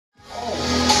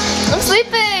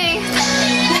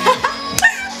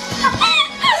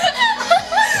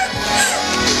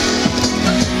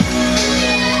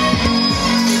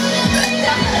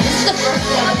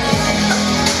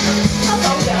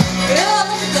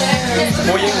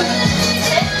Yo,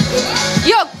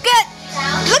 good.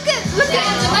 Look at.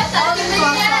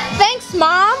 Thanks,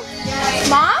 Mom.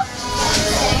 Mom?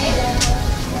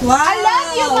 Wow. I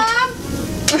love you, Mom.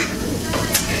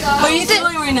 What are you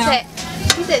doing right now?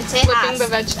 He said Flipping the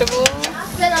vegetable.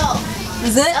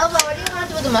 Is it? Elba, what do you want to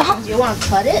do with the mushrooms? Do you want to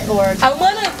cut it or? I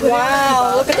wanna.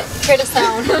 Wow. Look at hear the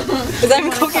sound. Is that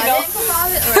even cooking Cut up? it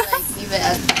or like leave it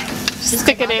as?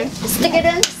 Stick it in. Stick it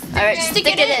in. All right, stick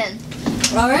it in.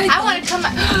 All right. I want to come.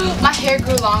 My hair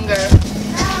grew longer.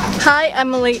 Hi,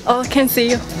 Emily. Oh, I can't see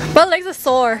you. My legs are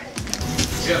sore.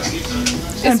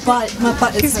 And butt. My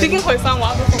butt is He's speaking Khoisan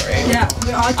Wa before, right? Yeah,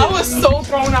 we all do. I was so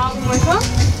thrown out. I'm like, huh?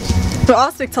 We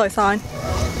all speak Khoisan.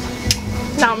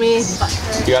 Not me.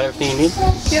 You got everything you need?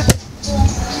 Yeah.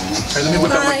 Alright, let me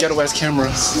whip out my ghetto ass camera.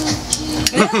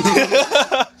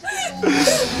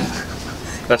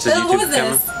 That's a Who YouTube is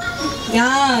camera. this?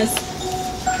 Yes.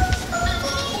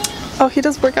 Oh, he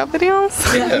does workout videos?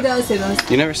 Yeah, he does. He does.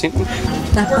 You never seen them?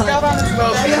 That Workout part. on his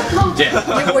boat.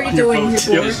 Yeah. What are you doing here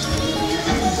for?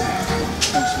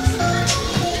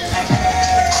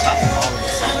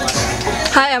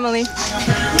 Hi, Emily.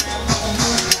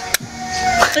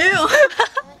 Ew.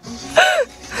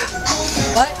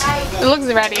 What? It looks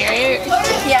ready, right?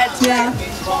 Yeah. Yeah.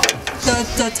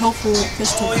 The tofu,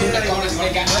 fish tofu.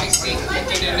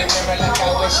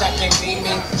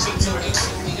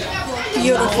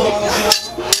 Beautiful.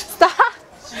 Stop.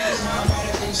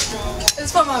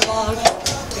 It's for my vlog.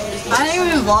 I didn't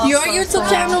even vlog. Your YouTube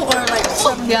channel or like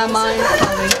some? Yeah, mine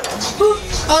probably.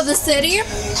 Oh, the city?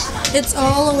 It's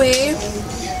all the way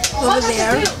over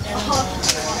there.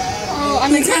 Oh,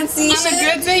 on You can't see on a shit?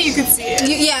 good day, you could see it.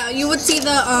 Yeah, you would see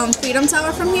the Freedom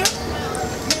Tower from here.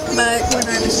 But we're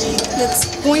not. It's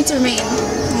going to rain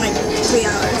in like 3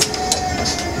 hours.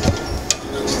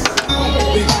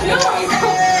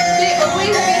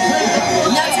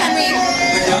 That's Henry.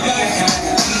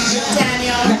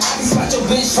 Daniel.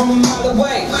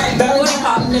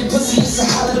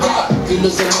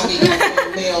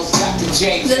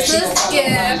 This is Skip.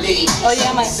 Oh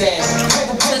yeah, my.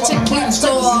 Such a cute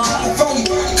doll.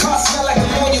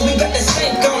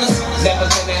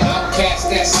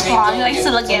 He likes to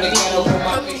look at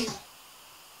me.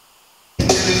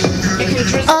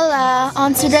 Hola,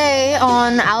 on today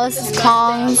on Alice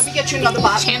Kong's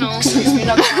Channel.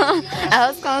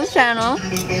 Alice Kong's channel.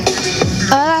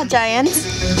 Hola, Giants.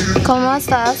 ¿Cómo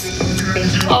estás?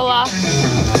 Hola.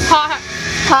 Hot.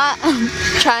 Hot.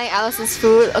 Trying Alice's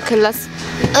food. Okay, let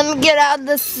me get out of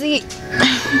the seat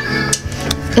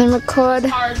and record.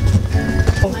 Hard.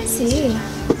 See.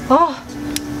 Oh,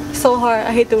 so hard.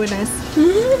 I hate doing this.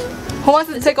 Who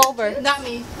wants to take over? Not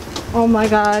me. Oh my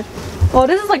god. Oh,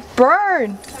 this is like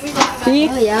burn. See?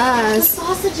 Oh yes.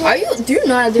 Are you? Do you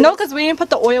know how to do? No, because we didn't put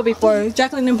the oil before.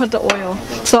 Jacqueline didn't put the oil,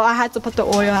 so I had to put the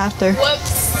oil after.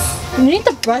 Whoops. You need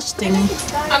the brush thing.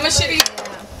 I'm a shitty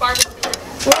barbecue.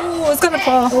 Oh, it's gonna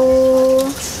fall.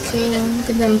 Oh, okay. Look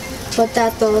at them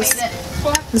potatoes.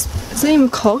 Is it even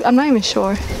cooked? I'm not even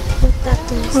sure.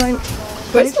 Potatoes. Like,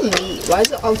 Where's the meat? Why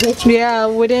is it all vegetable? yeah,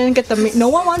 we didn't get the meat. No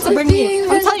one wants to bring meat.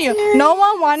 I'm telling you, no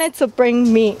one wanted to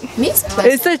bring meat. Meat's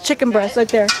It's a chicken breast right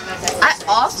there. I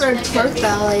offered pork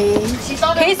belly.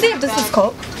 Can you see if this is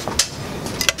cooked?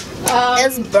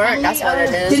 It's burnt. That's what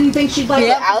it is. Didn't think she'd like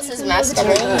Yeah, Alice's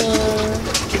mascara.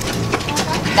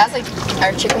 That's like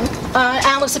our chicken.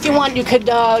 Alice, if you want, you could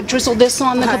drizzle this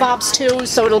on the kebabs too,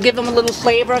 so it'll give them a little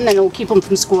flavor and then it'll keep them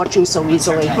from scorching so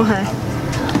easily. Okay.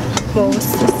 Well,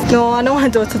 no, I don't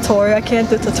want to do a tutorial. I can't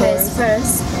do tutorials.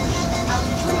 First.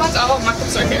 Oh, my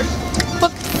cups are here.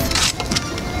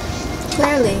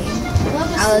 Clearly,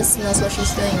 Alice knows what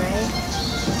she's doing, right?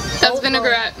 That's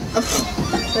vinaigrette.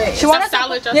 Wait. She wanted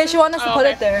salad to, dressing? yeah, she wanted us to Oh, put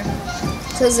okay. it there.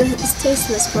 So it's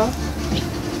tasteless, bro.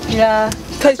 Yeah. I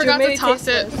Because you forgot made to it toss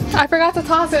taste it. I forgot to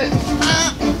toss it.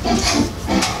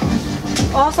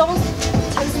 Oh, someone's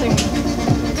tasting.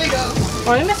 There you go.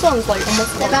 Oh, this one's like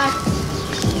almost Get back.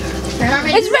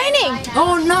 It's raining!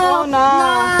 Oh no! Oh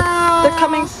no. They're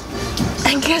coming.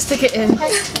 I can't stick it in.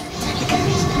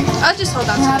 I'll just hold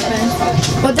on to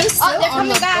it. But they're still they're on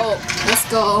coming the back. boat. Let's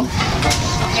go.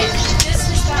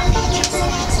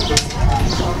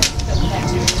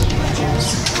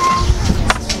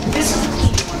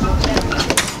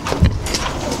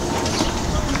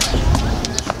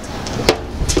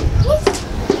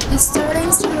 It's starting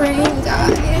to rain,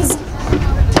 guys.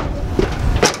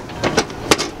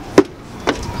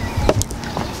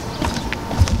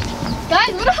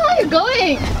 Guys, where the hell are you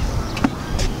going?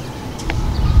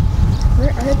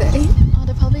 Where are they? Oh,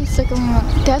 they're probably circling around.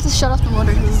 They have to shut off the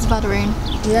motor because it's about to rain.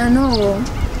 Yeah, no.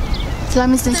 So that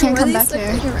means they can't come back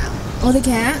here. Oh, they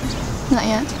can't? Not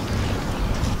yet.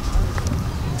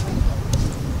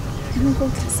 gonna go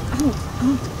kiss.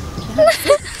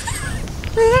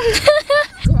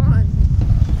 God.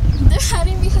 They're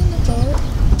hiding behind the boat.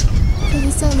 Because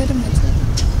it's a little midget.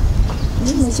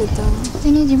 Little midget though.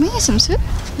 Did you bring a swimsuit?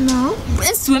 No.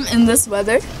 And swim in this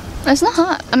weather? It's not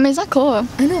hot. I mean, it's not cold.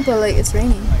 I know, but like it's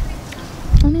raining.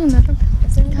 Only a little.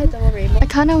 It's gonna be a double rainbow I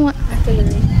kind of want. after the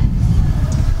rain.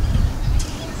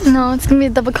 No, it's gonna be a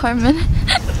double Carmen.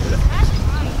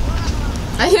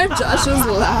 I hear Josh's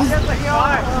laugh.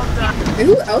 And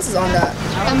who else is on that?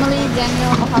 Emily,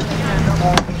 Daniel, Mohammed.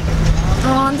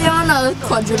 Oh, they're on a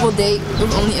quadruple date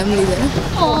with only Emily there.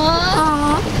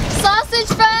 Aww. Sausage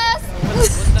fest!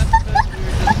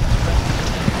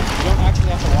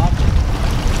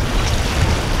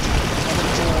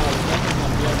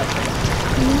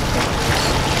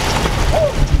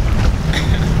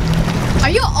 Are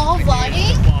you all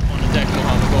vlogging?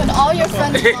 With all your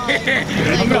friends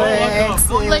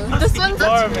vlog? Like this one's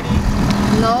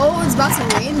No, it's about to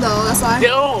rain though. That's why.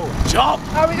 Yo, jump!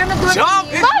 Are we gonna do it? Jump!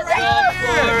 It's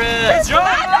Jump!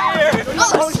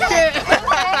 Oh shit!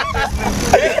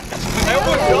 I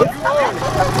almost jumped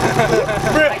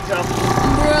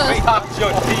you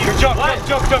on. Jump.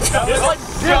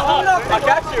 I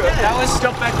got you. That was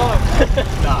jump back on.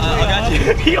 I got you.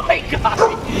 You ain't got me.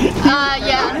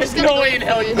 Yeah, I'm just gonna No go way in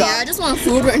hell you Yeah, I just want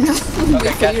food right now.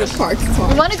 Wait for you to park the car.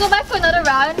 We want to go back for another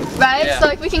round, right? Yeah. So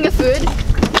like we can get food.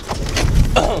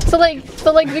 So like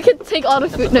we could take all the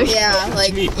food. No. Yeah,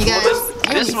 like you guys.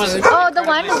 This was. Oh, the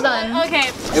wine is done. Okay,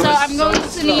 so I'm going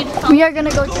to need. We are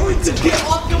gonna go.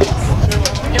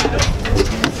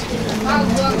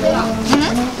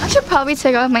 I should probably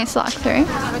take off my socks, right?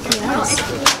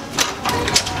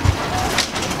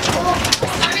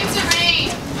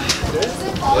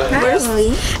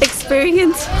 Really?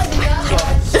 Experience.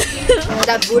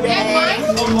 That booty.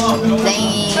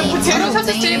 Potatoes have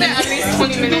to stay there at least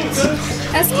 20 minutes.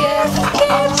 That's good.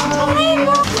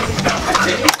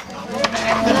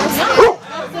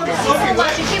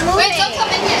 Wait, don't come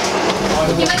in yet.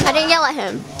 I didn't yell at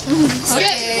him.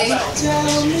 Okay.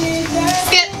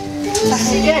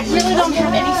 Yeah, I really don't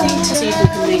have anything to see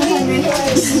if we can make it.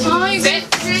 Oh, you guys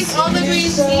drink all the green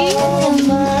tea?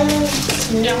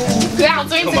 Yeah, I'll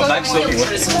drink to go to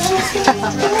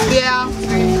Yeah.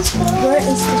 Where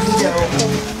is the video?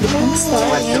 I'm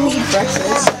sorry, I need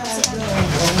breakfast.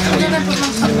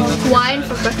 Wine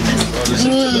for breakfast.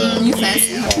 You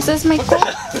fancy. This is my coat.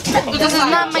 This is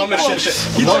not my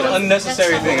coat. One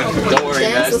unnecessary thing. Don't worry,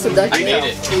 Damn, so guys. seductive. I made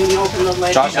it.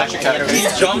 Josh actually got it. He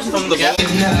jumps from the boat.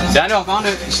 Daniel, I found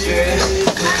it.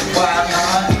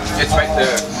 It's right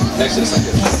there. Next to the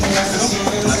sunken.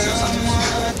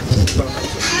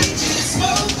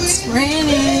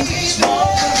 Raining.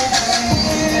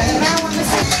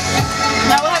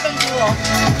 Now what happens to you?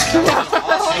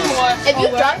 If you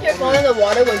drop your phone in the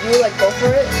water, would you like go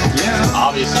for it? Yeah.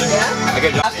 Obviously. Yeah? I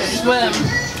can jump. Swim.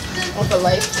 Or for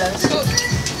life vest?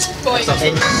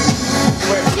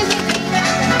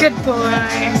 Good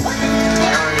boy.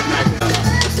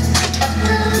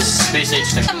 Space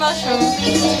age thing. Mushroom.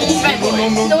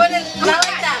 The one that, not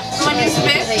like that. When you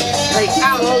spit. Like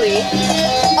slowly.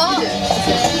 Oh.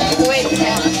 Wait.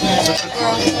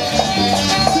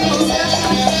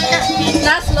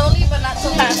 Not slowly, but not so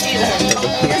fast either.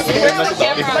 But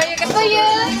you can For you.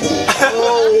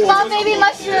 Small baby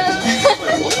mushroom.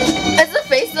 Is the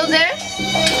face still there?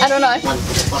 I don't know.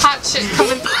 hot shit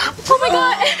coming. Oh my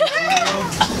god.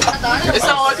 Is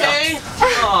that okay?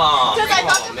 Oh,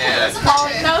 man.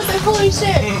 And I was like, holy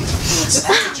shit.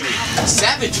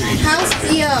 Savagery. How's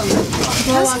the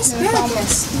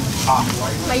asparagus?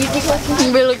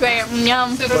 Really great.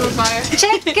 Yum.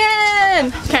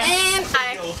 Chicken. Okay. And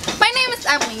Hi. My name is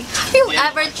Emily. Have you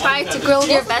ever tried to grill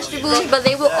your vegetables, but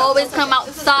they will always come out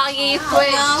soggy?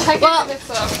 Well,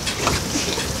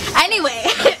 anyway,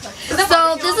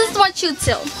 so this is what you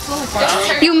do.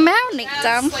 You marinate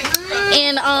them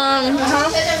in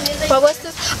what was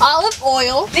this? Olive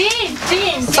oil.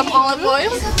 Some olive oil,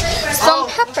 some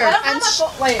pepper, and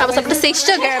I was about to say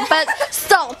sugar, but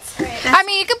salt. I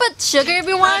mean, you can put sugar if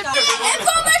you want.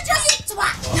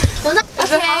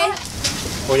 Okay.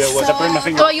 Oh yeah, what's up? Bring my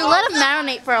finger. Well, you let it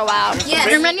marinate for a while. yes,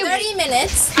 And then you 30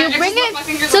 minutes. bring it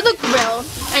to the grill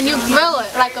and you grill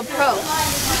it like a pro.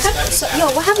 So, yo,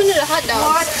 what happened to the hot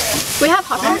dog? We have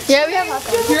hot dogs. Yeah, we have hot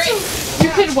dogs. You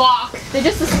could walk. They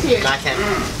just disappeared. I can't.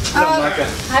 I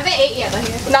haven't ate yet.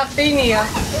 Nothing here.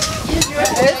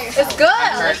 It's good.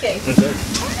 I like it.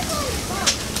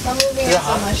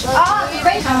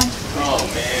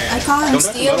 I call him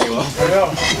stealing. I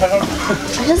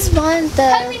just want the.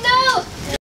 Let me know.